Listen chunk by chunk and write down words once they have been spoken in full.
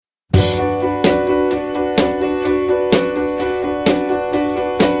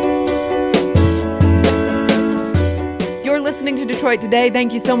listening to Detroit Today.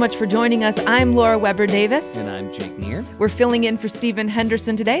 Thank you so much for joining us. I'm Laura Weber Davis. And I'm Jake Neer. We're filling in for Stephen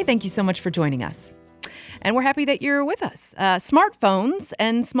Henderson today. Thank you so much for joining us. And we're happy that you're with us. Smartphones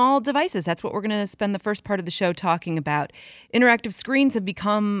and small devices. That's what we're going to spend the first part of the show talking about. Interactive screens have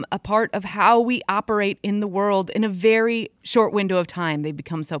become a part of how we operate in the world in a very short window of time. They've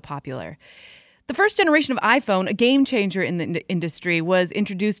become so popular. The first generation of iPhone, a game changer in the industry, was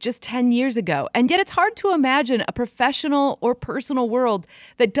introduced just 10 years ago. And yet it's hard to imagine a professional or personal world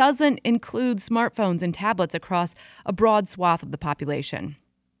that doesn't include smartphones and tablets across a broad swath of the population.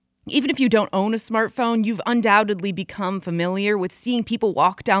 Even if you don't own a smartphone, you've undoubtedly become familiar with seeing people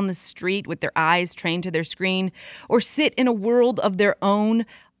walk down the street with their eyes trained to their screen or sit in a world of their own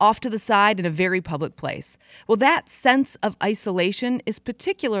off to the side in a very public place. Well, that sense of isolation is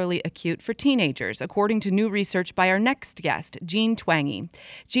particularly acute for teenagers, according to new research by our next guest, Jean Twenge.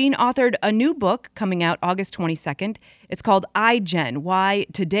 Jean authored a new book coming out August 22nd. It's called iGen, Why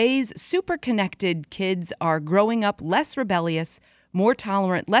Today's Super-Connected Kids Are Growing Up Less Rebellious, More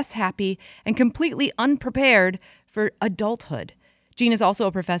Tolerant, Less Happy, and Completely Unprepared for Adulthood. Jean is also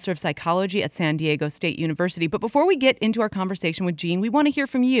a professor of psychology at San Diego State University. But before we get into our conversation with Jean, we want to hear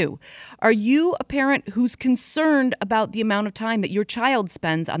from you. Are you a parent who's concerned about the amount of time that your child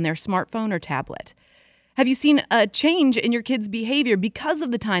spends on their smartphone or tablet? Have you seen a change in your kids' behavior because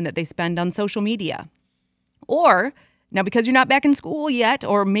of the time that they spend on social media? Or, now because you're not back in school yet,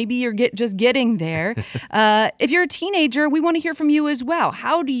 or maybe you're just getting there, if you're a teenager, we want to hear from you as well.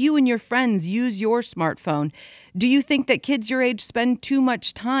 How do you and your friends use your smartphone? Do you think that kids your age spend too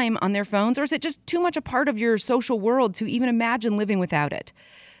much time on their phones, or is it just too much a part of your social world to even imagine living without it?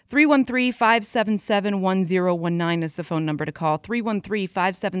 313-577-1019 is the phone number to call,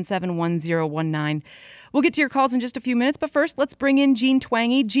 313-577-1019. We'll get to your calls in just a few minutes, but first, let's bring in Jean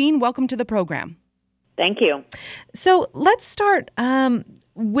Twenge. Jean, welcome to the program. Thank you. So let's start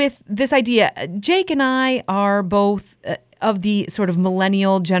with this idea. Jake and I are both of the sort of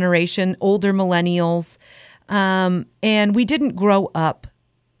millennial generation, older millennials, and we didn't grow up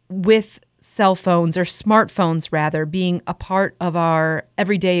with cell phones or smartphones, rather, being a part of our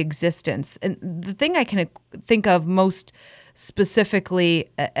everyday existence. And the thing I can think of most specifically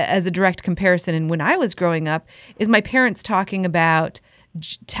as a direct comparison, and when I was growing up, is my parents talking about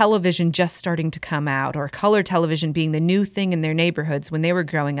television just starting to come out, or color television being the new thing in their neighborhoods when they were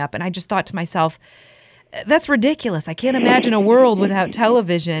growing up. And I just thought to myself, that's ridiculous. I can't imagine a world without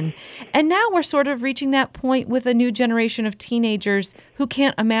television. And now we're sort of reaching that point with a new generation of teenagers who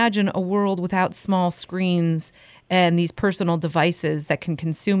can't imagine a world without small screens and these personal devices that can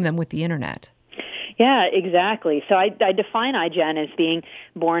consume them with the internet. Yeah, exactly. So I define iGen as being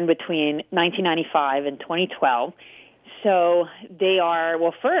born between 1995 and 2012. So they are,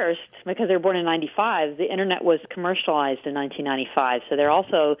 well, first, because they were born in 95, the internet was commercialized in 1995. So they're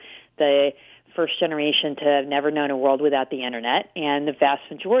also the first generation to have never known a world without the internet, and the vast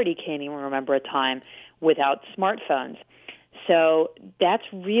majority can't even remember a time without smartphones. So that's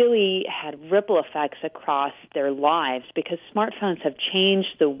really had ripple effects across their lives because smartphones have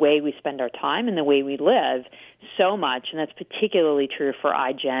changed the way we spend our time and the way we live so much, and that's particularly true for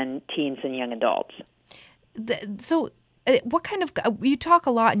iGen teens and young adults. So what kind of, you talk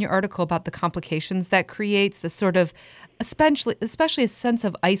a lot in your article about the complications that creates, the sort of, especially a sense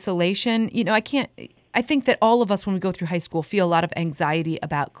of isolation. You know, I think that all of us, when we go through high school, feel a lot of anxiety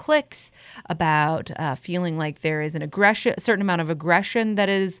about cliques, about feeling like there is a certain amount of aggression that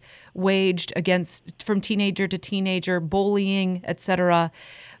is waged against from teenager to teenager, bullying, etc.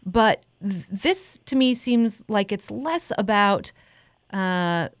 But this, to me, seems like it's less about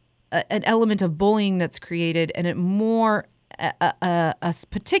an element of bullying that's created and it more a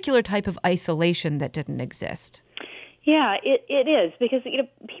particular type of isolation that didn't exist. Yeah, it is because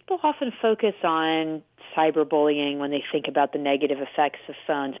people often focus on cyberbullying when they think about the negative effects of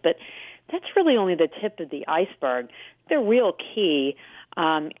phones, but that's really only the tip of the iceberg. The real key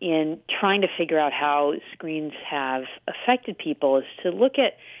in trying to figure out how screens have affected people is to look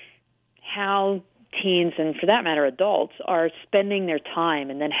at how teens, and for that matter adults, are spending their time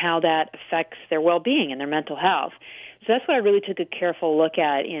and then how that affects their well-being and their mental health. So that's what I really took a careful look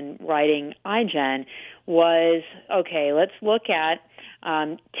at in writing iGen was, okay, let's look at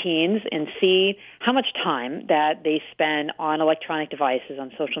teens and see how much time that they spend on electronic devices,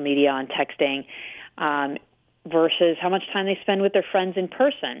 on social media, on texting, versus how much time they spend with their friends in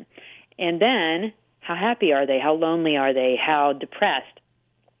person. And then how happy are they? How lonely are they? How depressed?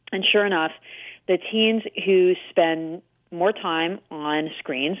 And sure enough, the teens who spend more time on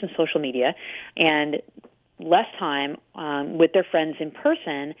screens and social media and less time with their friends in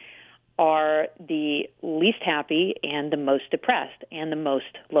person are the least happy and the most depressed and the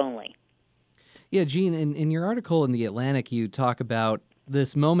most lonely. Yeah, Jean, in your article in The Atlantic, you talk about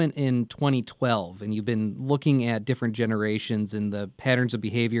this moment in 2012, and you've been looking at different generations and the patterns of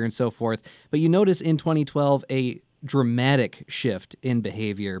behavior and so forth. But you notice in 2012 a dramatic shift in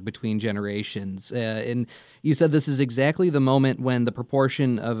behavior between generations. And you said this is exactly the moment when the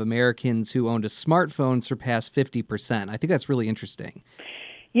proportion of Americans who owned a smartphone surpassed 50%. I think that's really interesting.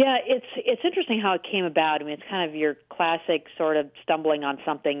 Yeah, it's interesting how it came about. I mean, it's kind of your classic sort of stumbling on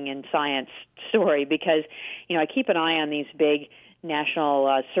something in science story because, I keep an eye on these big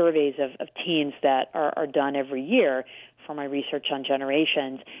national surveys of teens that are done every year for my research on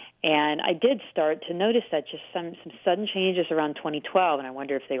generations. And I did start to notice that just some sudden changes around 2012, and I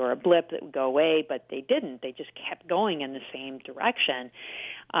wonder if they were a blip that would go away, but they didn't. They just kept going in the same direction.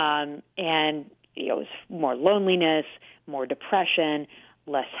 And it was more loneliness, more depression,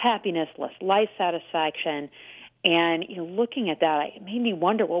 less happiness, less life satisfaction. And looking at that, it made me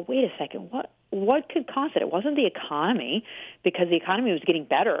wonder, well, wait a second, what could cause it? It wasn't the economy, because the economy was getting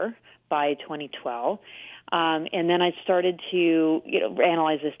better by 2012. And then I started to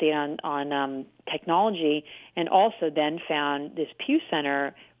analyze this data on technology, and also then found this Pew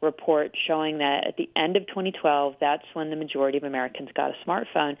Center report showing that at the end of 2012, that's when the majority of Americans got a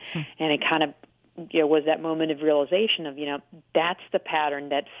smartphone. And it kind of was that moment of realization of, that's the pattern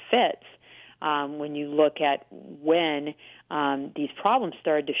that fits. When you look at when these problems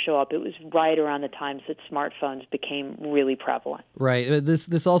started to show up, it was right around the times that smartphones became really prevalent. Right.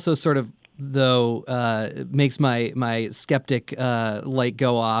 This also sort of, though, makes my skeptic light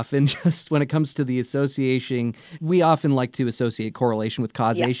go off. And just when it comes to the association, we often like to associate correlation with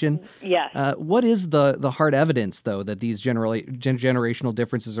causation. Yes. What is the hard evidence, though, that these generational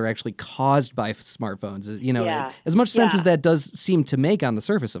differences are actually caused by smartphones? As much sense as that does seem to make on the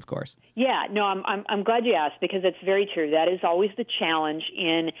surface, of course. Yeah, no, I'm glad you asked, because it's very true. That is always the challenge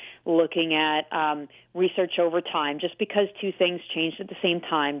in looking at research over time. Just because two things changed at the same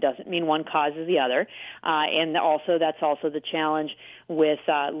time doesn't mean one causes the other. And also, that's also the challenge with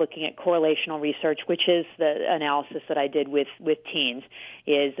looking at correlational research, which is the analysis that I did with teens,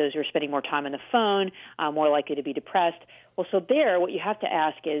 is those who are spending more time on the phone, more likely to be depressed. Well, so there, what you have to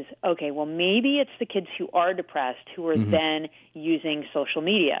ask is, okay, well, maybe it's the kids who are depressed who are then using social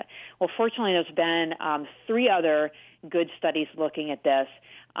media. Well, fortunately, there's been 3 other good studies looking at this.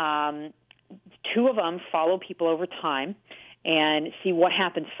 2 of them follow people over time and see what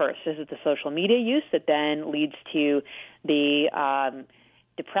happens first. Is it the social media use that then leads to the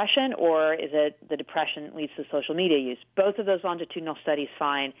depression, or is it the depression that leads to social media use? Both of those longitudinal studies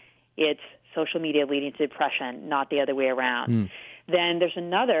find it's social media leading to depression, not the other way around. Then there's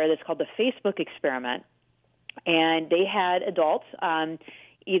another that's called the Facebook experiment, and they had adults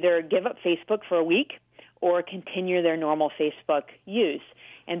either give up Facebook for a week or continue their normal Facebook use.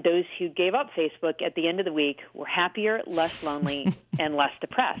 And those who gave up Facebook at the end of the week were happier, less lonely, and less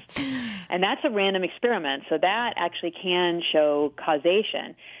depressed. And that's a random experiment, so that actually can show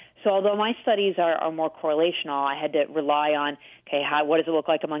causation. So although my studies are more correlational, I had to rely on, what does it look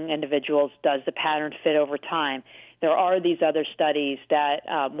like among individuals? Does the pattern fit over time? There are these other studies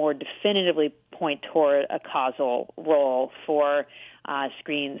that more definitively point toward a causal role for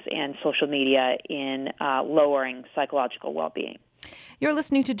screens and social media in lowering psychological well-being. You're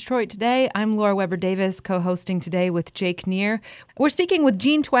listening to Detroit Today. I'm Laura Weber Davis, co-hosting today with Jake Neer. We're speaking with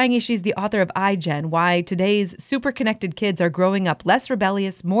Jean Twenge. She's the author of iGen, Why Today's Super Connected Kids Are Growing Up Less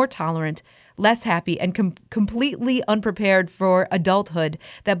Rebellious, More Tolerant, Less Happy, and Completely Unprepared for Adulthood.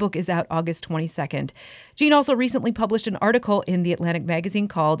 That book is out August 22nd. Jean also recently published an article in The Atlantic magazine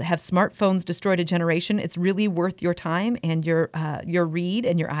called Have Smartphones Destroyed a Generation? It's really worth your time and your read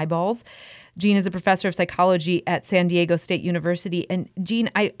and your eyeballs. Jean is a professor of psychology at San Diego State University. And Jean,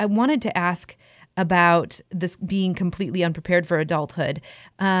 I wanted to ask about this being completely unprepared for adulthood.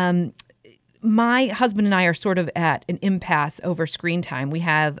 My husband and I are sort of at an impasse over screen time. We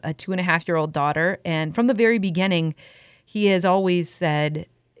have a 2.5-year-old daughter, and from the very beginning, he has always said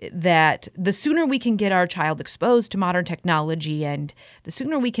that the sooner we can get our child exposed to modern technology and the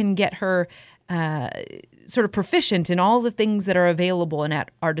sooner we can get her sort of proficient in all the things that are available and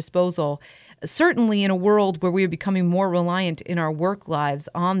at our disposal, certainly in a world where we are becoming more reliant in our work lives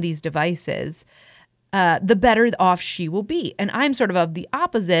on these devices, the better off she will be. And I'm sort of the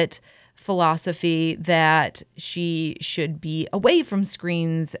opposite philosophy, that she should be away from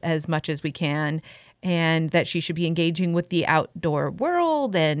screens as much as we can, and that she should be engaging with the outdoor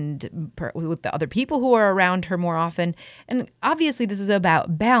world and with the other people who are around her more often. And obviously this is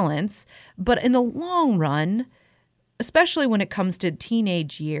about balance, but in the long run, especially when it comes to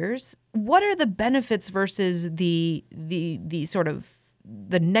teenage years. What are the benefits versus the sort of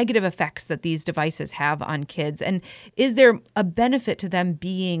the negative effects that these devices have on kids? And is there a benefit to them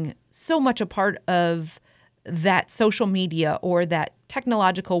being so much a part of that social media or that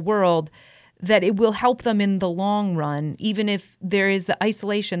technological world that it will help them in the long run, even if there is the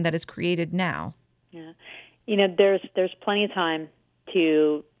isolation that is created now? Yeah. There's plenty of time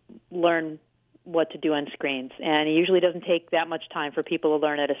to learn what to do on screens, and it usually doesn't take that much time for people to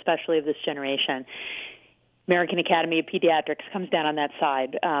learn it, especially of this generation. American Academy of Pediatrics comes down on that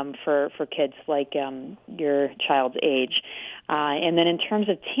side for kids like your child's age. And then in terms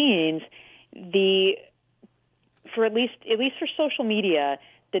of teens, at least for social media,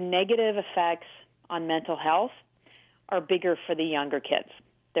 the negative effects on mental health are bigger for the younger kids.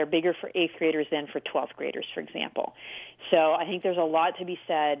 They're bigger for 8th graders than for 12th graders, for example. So I think there's a lot to be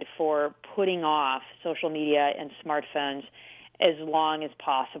said for putting off social media and smartphones as long as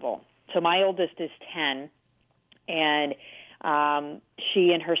possible. So my oldest is 10, and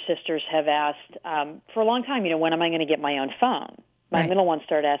she and her sisters have asked for a long time, when am I going to get my own phone? My middle one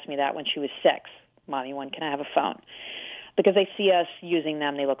started asking me that when she was 6. Mommy, when can I have a phone? Because they see us using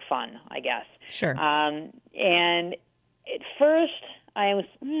them, they look fun, I guess. Sure. And at first, I was,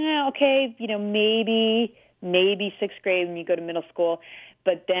 okay, maybe 6th grade when you go to middle school.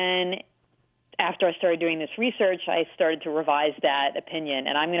 But then after I started doing this research, I started to revise that opinion.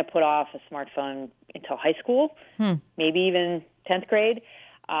 And I'm going to put off a smartphone until high school, maybe even 10th grade.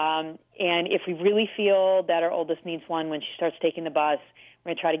 And if we really feel that our oldest needs one when she starts taking the bus, we're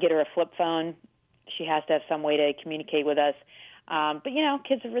going to try to get her a flip phone. She has to have some way to communicate with us. But,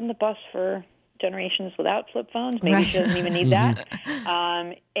 kids have ridden the bus for generations without flip phones. Maybe she doesn't even need that.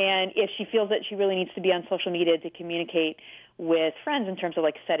 And if she feels that she really needs to be on social media to communicate with friends in terms of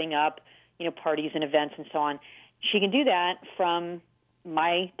like setting up, parties and events and so on, she can do that from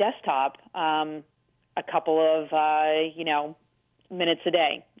my desktop a couple of, minutes a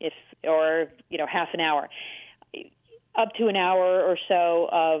day, or half an hour. Up to an hour or so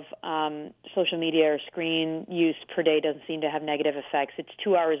of social media or screen use per day doesn't seem to have negative effects. It's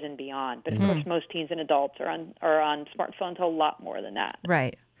 2 hours and beyond. But of course, most teens and adults are on smartphones a lot more than that.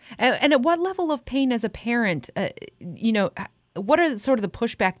 Right. And at what level of pain as a parent, what are sort of the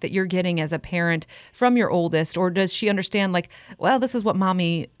pushback that you're getting as a parent from your oldest? Or does she understand, like, well, this is what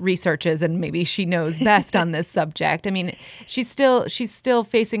mommy researches and maybe she knows best on this subject? I mean, she's still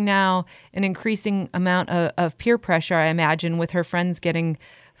facing now an increasing amount of peer pressure, I imagine, with her friends getting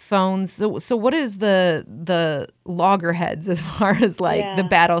phones. So what is the loggerheads as far as the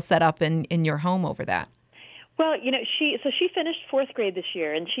battle set up in your home over that? Well, she finished 4th grade this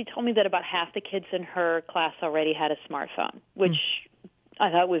year, and she told me that about half the kids in her class already had a smartphone, which I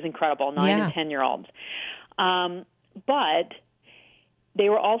thought was incredible, 9 and 10-year-olds. But they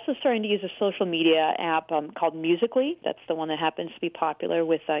were also starting to use a social media app called Musical.ly. That's the one that happens to be popular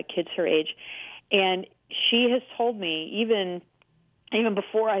with kids her age. And she has told me, even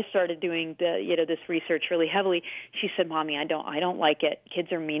before I started doing this research really heavily, she said, "Mommy, I don't like it.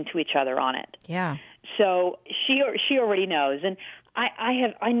 Kids are mean to each other on it." Yeah. So she already knows, and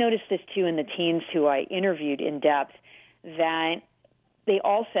I noticed this too in the teens who I interviewed in depth, that they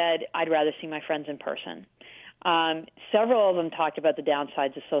all said, "I'd rather see my friends in person." Several of them talked about the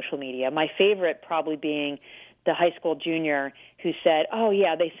downsides of social media. My favorite probably being the high school junior who said, "Oh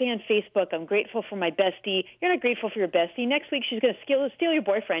yeah, they say on Facebook, I'm grateful for my bestie. You're not grateful for your bestie. Next week she's going to steal your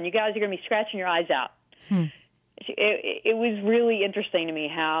boyfriend. You guys are going to be scratching your eyes out." It was really interesting to me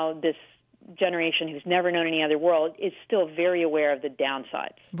how this generation who's never known any other world is still very aware of the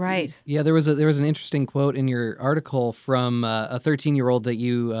downsides. Right. Yeah, there was an interesting quote in your article from a 13-year-old that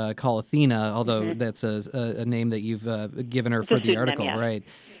you call Athena, although that's a name that you've given her for the article, right?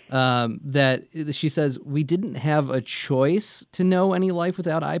 That she says, "We didn't have a choice to know any life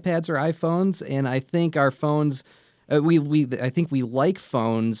without iPads or iPhones, and I think our phones, I think we like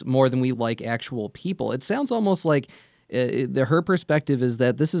phones more than we like actual people." It sounds almost like her perspective is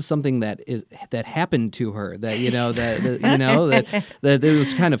that this is something that happened to her, that that it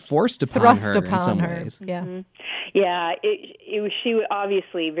was kind of forced upon Thrust her upon in some her. ways. Yeah. Yeah, it was, she was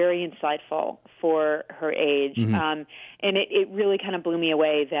obviously very insightful for her age, and it really kind of blew me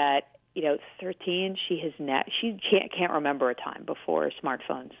away that 13, she can't remember a time before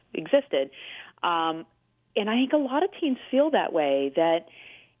smartphones existed, and I think a lot of teens feel that way, that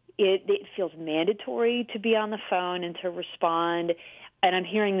it feels mandatory to be on the phone and to respond. And I'm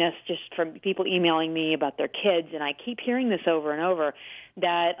hearing this just from people emailing me about their kids, and I keep hearing this over and over,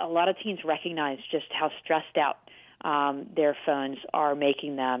 that a lot of teens recognize just how stressed out their phones are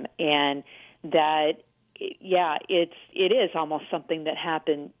making them, and that it is almost something that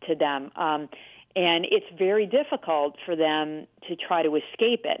happened to them. And it's very difficult for them to try to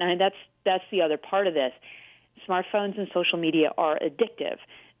escape it. And that's the other part of this. Smartphones and social media are addictive.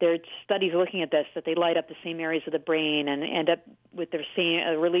 There are studies looking at this, that they light up the same areas of the brain and end up with the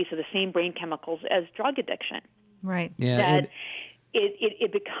same release of the same brain chemicals as drug addiction. Right. Yeah. That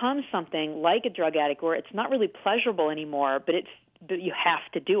it becomes something like a drug addict where it's not really pleasurable anymore, but you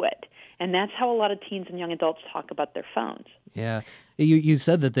have to do it. And that's how a lot of teens and young adults talk about their phones. Yeah. You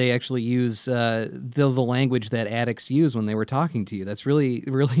said that they actually use the language that addicts use when they were talking to you. That's really,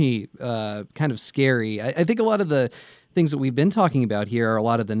 really kind of scary. I think a lot of the things that we've been talking about here are a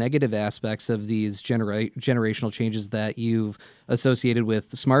lot of the negative aspects of these generational changes that you've associated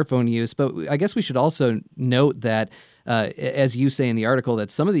with smartphone use. But I guess we should also note that, as you say in the article,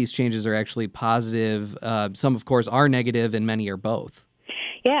 that some of these changes are actually positive. Some, of course, are negative, and many are both.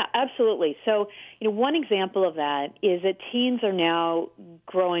 Yeah, absolutely. So, one example of that is that teens are now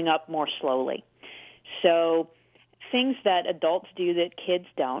growing up more slowly. So things that adults do that kids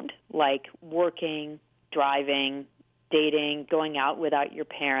don't, like working, driving, dating, going out without your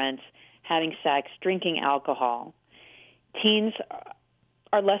parents, having sex, drinking alcohol, teens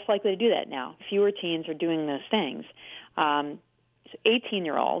are less likely to do that now. Fewer teens are doing those things.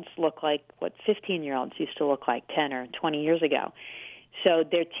 18-year-olds look like what 15-year-olds used to look like 10 or 20 years ago. So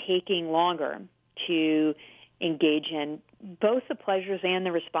they're taking longer to engage in both the pleasures and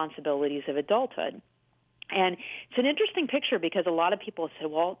the responsibilities of adulthood. And it's an interesting picture because a lot of people say,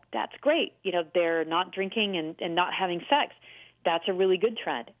 well, that's great. They're not drinking and not having sex. That's a really good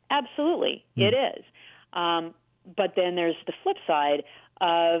trend. Absolutely, it is. But then there's the flip side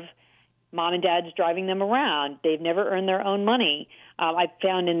of mom and dad's driving them around. They've never earned their own money. I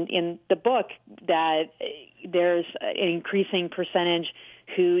found in the book that there's an increasing percentage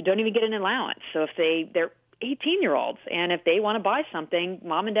who don't even get an allowance. So if they're 18-year-olds, and if they want to buy something,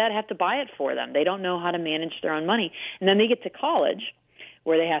 mom and dad have to buy it for them. They don't know how to manage their own money. And then they get to college,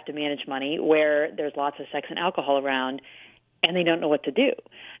 where they have to manage money, where there's lots of sex and alcohol around, and they don't know what to do.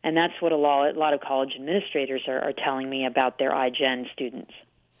 And that's what a lot of college administrators are telling me about their iGen students.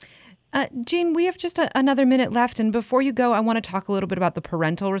 Jean, we have just another minute left, and before you go, I want to talk a little bit about the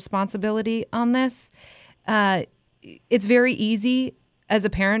parental responsibility on this. It's very easy as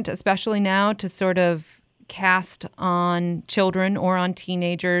a parent, especially now, to sort of cast on children or on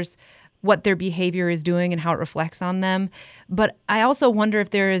teenagers what their behavior is doing and how it reflects on them. But I also wonder if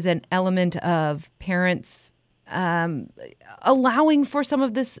there is an element of parents allowing for some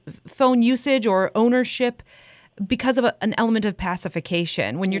of this phone usage or ownership because of an element of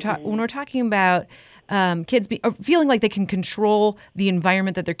pacification. When when we're talking about kids feeling like they can control the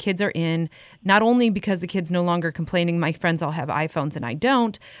environment that their kids are in, not only because the kid's no longer complaining, my friends all have iPhones and I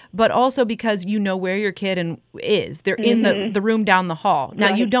don't, but also because you know where your kid is. They're in the room down the hall.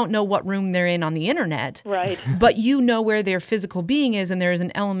 Now, you don't know what room they're in on the internet, right? But you know where their physical being is, and there is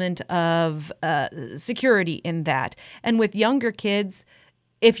an element of security in that. And with younger kids,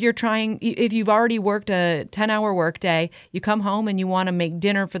 if you've already worked a 10-hour workday, you come home and you want to make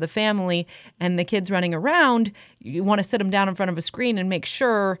dinner for the family and the kid's running around, you want to sit them down in front of a screen and make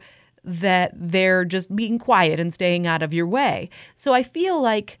sure that they're just being quiet and staying out of your way. So I feel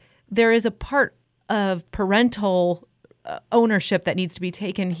like there is a part of parental ownership that needs to be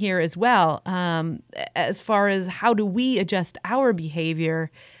taken here as well, as far as how do we adjust our behavior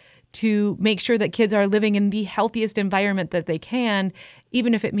to make sure that kids are living in the healthiest environment that they can,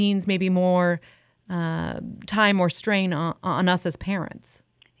 even if it means maybe more time or strain on us as parents.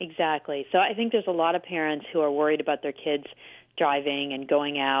 Exactly. So I think there's a lot of parents who are worried about their kids driving and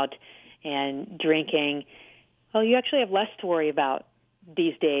going out and drinking. Well, you actually have less to worry about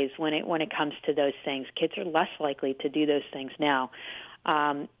these days when it comes to those things. Kids are less likely to do those things now.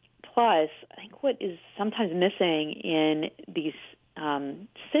 Plus, I think what is sometimes missing in these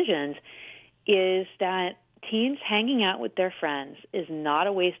decisions is that teens hanging out with their friends is not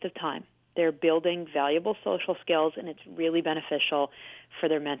a waste of time. They're building valuable social skills, and it's really beneficial for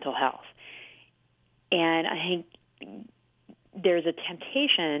their mental health. And I think there's a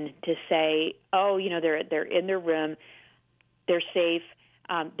temptation to say, oh, they're in their room, they're safe,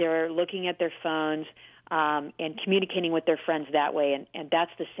 they're looking at their phones and communicating with their friends that way, and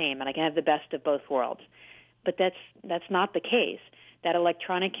that's the same, and I can have the best of both worlds. But that's not the case. That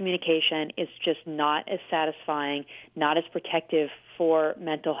electronic communication is just not as satisfying, not as protective for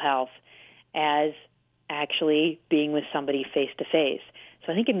mental health as actually being with somebody face-to-face.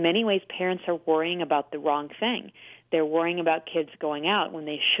 So I think in many ways parents are worrying about the wrong thing. They're worrying about kids going out when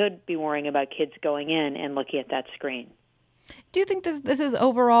they should be worrying about kids going in and looking at that screen. Do you think this is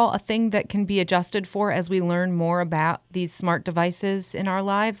overall a thing that can be adjusted for as we learn more about these smart devices in our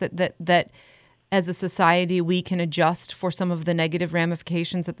lives? That as a society we can adjust for some of the negative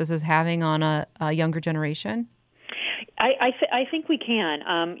ramifications that this is having on a younger generation? I think we can.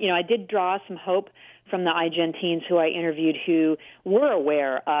 I did draw some hope from the iGen teens who I interviewed who were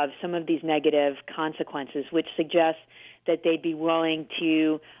aware of some of these negative consequences, which suggests that they'd be willing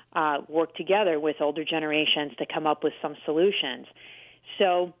to work together with older generations to come up with some solutions.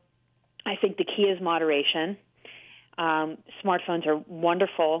 So I think the key is moderation. Smartphones are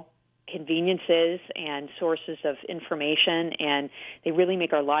wonderful conveniences and sources of information, and they really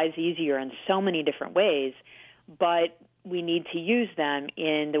make our lives easier in so many different ways, but we need to use them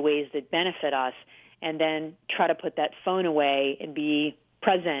in the ways that benefit us and then try to put that phone away and be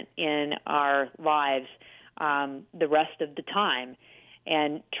present in our lives the rest of the time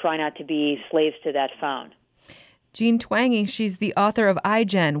and try not to be slaves to that phone. Jean Twenge, she's the author of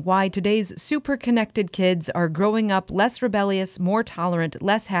iGen, Why Today's Super Connected Kids Are Growing Up Less Rebellious, More Tolerant,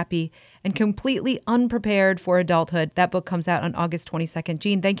 Less Happy, and Completely Unprepared for Adulthood. That book comes out on August 22nd.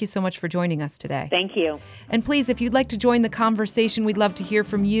 Jean, thank you so much for joining us today. Thank you. And please, if you'd like to join the conversation, we'd love to hear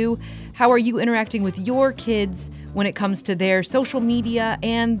from you. How are you interacting with your kids when it comes to their social media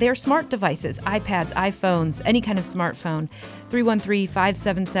and their smart devices, iPads, iPhones, any kind of smartphone?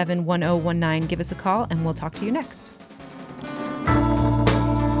 313-577-1019. Give us a call and we'll talk to you next.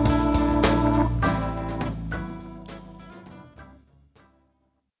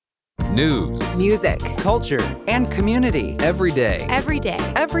 News, music, culture, and community. every day. Every day.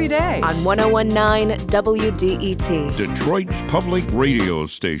 Every day. On 1019 WDET. Detroit's public radio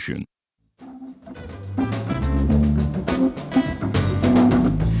station.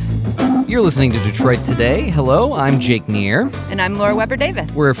 You're listening to Detroit Today. Hello, I'm Jake Neer. And I'm Laura Weber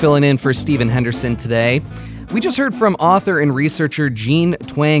Davis. We're filling in for Stephen Henderson today. We just heard from author and researcher Jean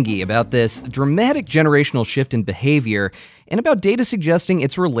Twenge about this dramatic generational shift in behavior and about data suggesting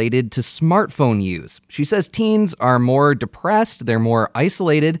it's related to smartphone use. She says teens are more depressed, they're more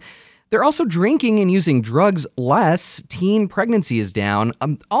isolated. They're also drinking and using drugs less. Teen pregnancy is down.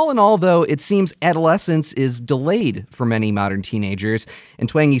 All in all, though, it seems adolescence is delayed for many modern teenagers,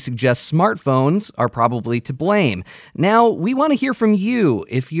 and Twenge suggests smartphones are probably to blame. Now, we want to hear from you.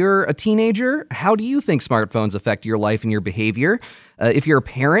 If you're a teenager, how do you think smartphones affect your life and your behavior? If you're a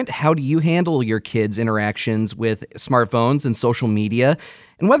parent, how do you handle your kids' interactions with smartphones and social media?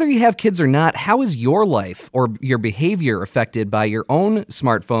 And whether you have kids or not, how is your life or your behavior affected by your own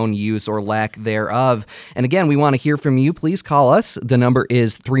smartphone use or lack thereof? And again, we want to hear from you. Please call us. The number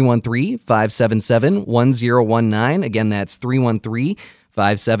is 313-577-1019. Again, that's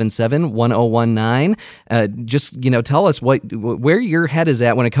 313-577-1019. Just, tell us where your head is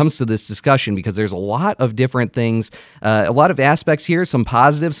at when it comes to this discussion, because there's a lot of different things, a lot of aspects here, some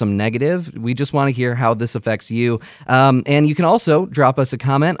positive, some negative. We just want to hear how this affects you. And you can also drop us a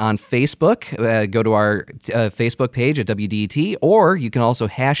comment on Facebook. Go to our Facebook page at WDET, or you can also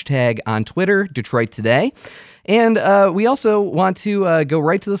hashtag on Twitter, Detroit Today. And we also want to go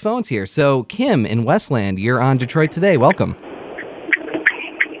right to the phones here. So, Kim in Westland, you're on Detroit Today. Welcome.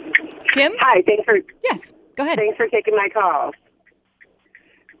 Kim? Hi, Yes, go ahead. thanks for taking my call.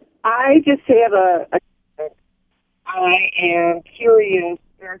 I just have I am curious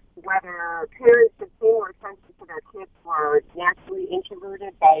as to whether parents should pay more attention to their kids who are naturally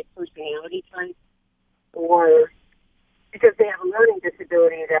introverted by personality type, or because they have a learning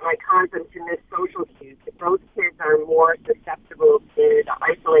disability that might cause them to miss social cues. If those kids are more susceptible to the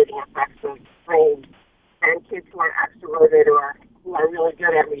isolating effects of brain than kids who are extroverted or who are really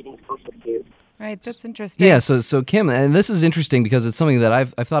good at reading social cues. Right, that's interesting. Yeah, so Kim, and this is interesting because it's something that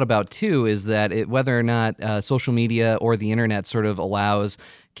I've thought about too, is that whether or not social media or the internet sort of allows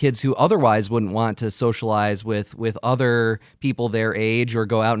kids who otherwise wouldn't want to socialize with other people their age or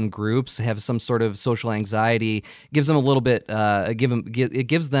go out in groups, have some sort of social anxiety, gives them a little bit, it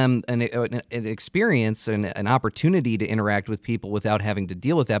gives them an experience and an opportunity to interact with people without having to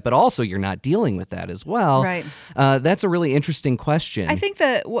deal with that. But also, you're not dealing with that as well. Right. That's a really interesting question. I think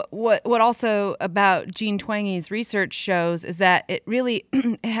that what also about Jean Twenge's research shows is that it really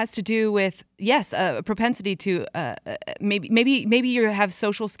it has to do with, yes, a propensity to maybe you have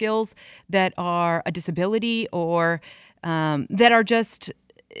social skills that are a disability or that are just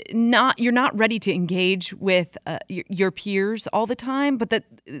you're not ready to engage with your peers all the time, but that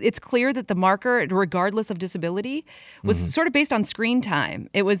it's clear that the marker, regardless of disability, was sort of based on screen time.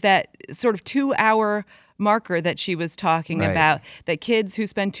 It was that sort of 2-hour marker that she was talking about, that kids who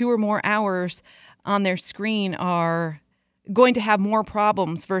spend 2 or more hours on their screen are going to have more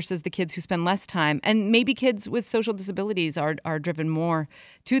problems versus the kids who spend less time. And maybe kids with social disabilities are driven more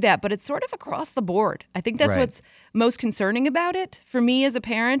to that, but it's sort of across the board. I think that's what's most concerning about it for me as a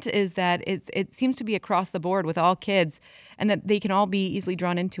parent, is that it seems to be across the board with all kids, and that they can all be easily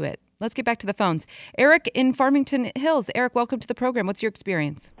drawn into it. Let's get back to the phones. Eric in Farmington Hills. Eric, welcome to the program. What's your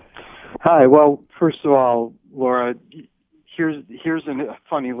experience? Hi. Well, first of all, Laura, here's a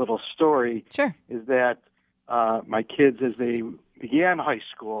funny little story. Sure. Is that my kids, as they began high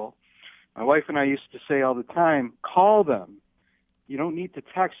school, my wife and I used to say all the time, call them. You don't need to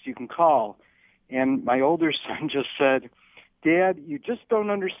text, you can call. And my older son just said, Dad, you just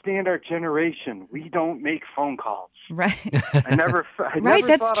don't understand our generation. We don't make phone calls. Right. I never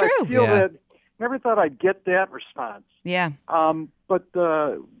that's thought true. I'd feel that. Never thought I'd get that response. Yeah. But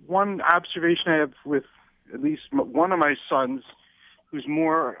one observation I have with at least one of my sons, who's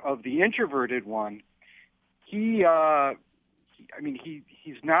more of the introverted one, he's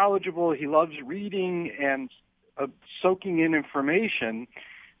knowledgeable. He loves reading and soaking in information,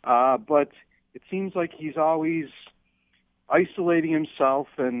 but it seems like he's always isolating himself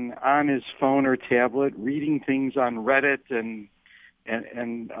and on his phone or tablet, reading things on Reddit and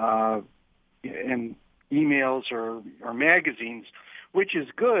emails or magazines, which is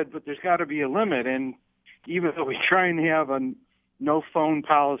good, but there's got to be a limit. And even though we try and have a no phone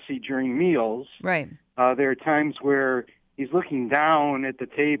policy during meals, right. There are times where he's looking down at the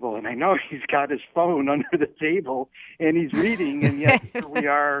table, and I know he's got his phone under the table, and he's reading, and yet here we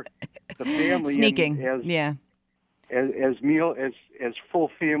are, the family, sneaking. As full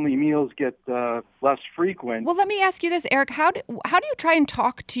family meals get less frequent. Well, let me ask you this, Eric. How do you try and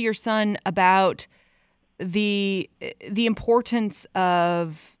talk to your son about the importance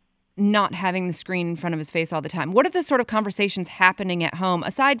of not having the screen in front of his face all the time? What are the sort of conversations happening at home,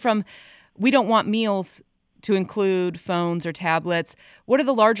 aside from we don't want meals to include phones or tablets? What are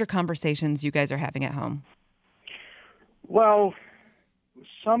the larger conversations you guys are having at home? Well,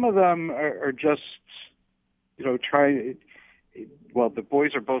 some of them are just, well, the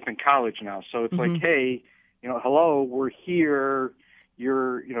boys are both in college now, so it's like, hey, hello, we're here.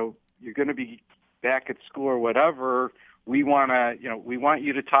 You're going to be back at school or whatever. We want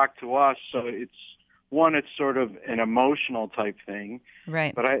you to talk to us. So it's sort of an emotional type thing,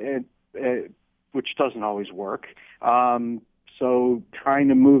 right? But which doesn't always work. So trying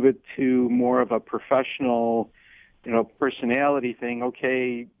to move it to more of a professional, personality thing.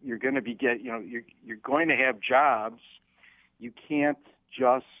 Okay, you're going to you're going to have jobs. You can't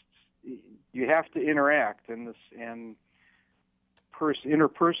just, you have to interact, and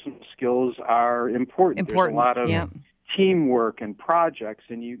interpersonal skills are important. There's a lot of teamwork and projects,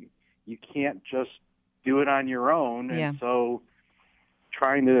 and you can't just do it on your own. And so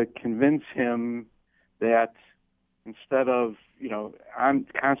trying to convince him that instead of, I'm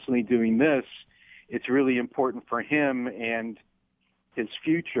constantly doing this, it's really important for him and his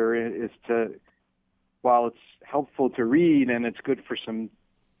future is to, while it's helpful to read and it's good for some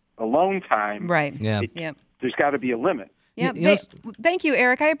alone time, right? There's got to be a limit. Yeah. Thank you,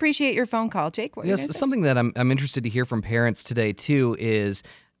 Eric. I appreciate your phone call. Jake, what yes, something that I'm interested to hear from parents today too is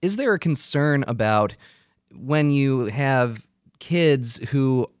there a concern about when you have kids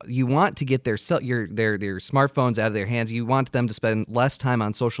who you want to get their smartphones out of their hands, you want them to spend less time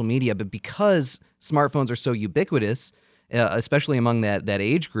on social media, but because smartphones are so ubiquitous, especially among that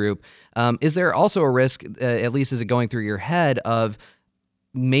age group, is there also a risk, at least is it going through your head, of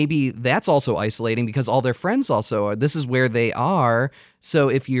maybe that's also isolating because all their friends also are, this is where they are. So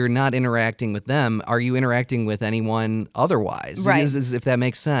if you're not interacting with them, are you interacting with anyone otherwise? Right. If that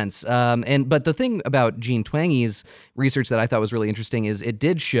makes sense. But the thing about Jean Twenge's research that I thought was really interesting is it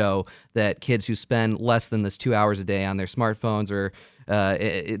did show that kids who spend less than this 2 hours a day on their smartphones or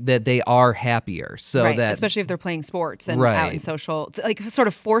that they are happier. So right. that, especially if they're playing sports and out in social, like sort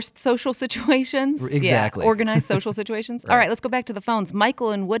of forced social situations. Exactly. Yeah, organized social situations. All right, let's go back to the phones.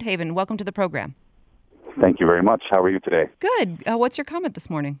 Michael in Woodhaven, welcome to the program. Thank you very much. How are you today? Good. What's your comment this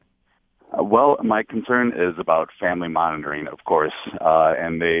morning? Well, my concern is about family monitoring, of course.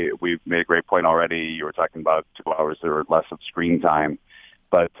 And we've made a great point already. You were talking about 2 hours or less of screen time.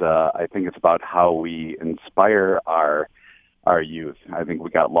 But I think it's about how we inspire our youth. I think we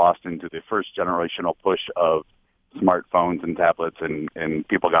got lost into the first generational push of smartphones and tablets, and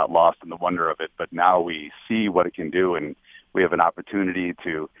people got lost in the wonder of it. But now we see what it can do, and we have an opportunity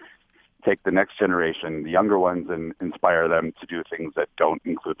to take the next generation, the younger ones, and inspire them to do things that don't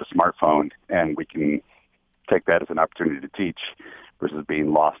include the smartphone. And we can take that as an opportunity to teach versus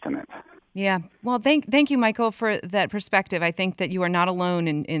being lost in it. Yeah. Well, thank you, Michael, for that perspective. I think that you are not alone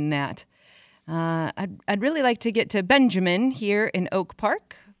in that. I'd really like to get to Benjamin here in Oak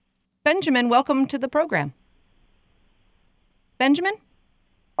Park. Benjamin, welcome to the program. Benjamin?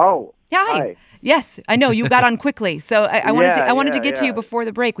 Oh, hi. Yes, I know you got on quickly, so I wanted to get to you before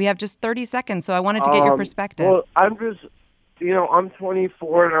the break. We have just 30 seconds, so I wanted to get your perspective. Well, I'm just, I'm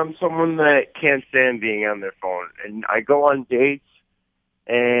 24 and I'm someone that can't stand being on their phone, and I go on dates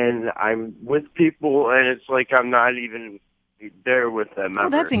and I'm with people, and it's like I'm not even there with them. Oh,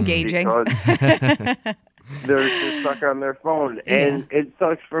 that's engaging. They're just stuck on their phone, and it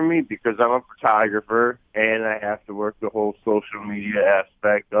sucks for me because I'm a photographer and I have to work the whole social media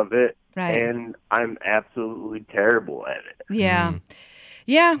aspect of it, and I'm absolutely terrible at it. Yeah.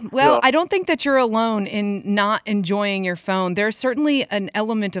 Yeah, well, I don't think that you're alone in not enjoying your phone. There's certainly an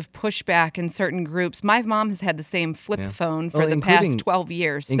element of pushback in certain groups. My mom has had the same flip phone for the past 12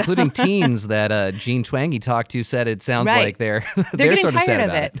 years. So. Including teens that Jean Twenge talked to said it sounds like they're getting sort of tired sad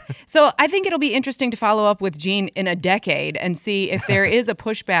of it. So I think it'll be interesting to follow up with Jean in a decade and see if there is a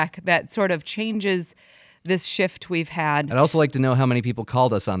pushback that sort of changes this shift we've had. I'd also like to know how many people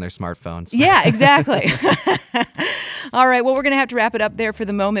called us on their smartphones. Yeah, exactly. All right, well, we're going to have to wrap it up there for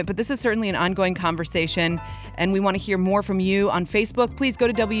the moment, but this is certainly an ongoing conversation, and we want to hear more from you on Facebook. Please go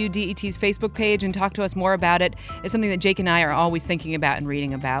to WDET's Facebook page and talk to us more about it. It's something that Jake and I are always thinking about and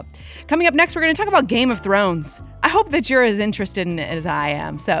reading about. Coming up next, we're going to talk about Game of Thrones. I hope that you're as interested in it as I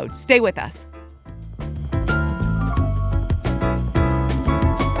am, so stay with us.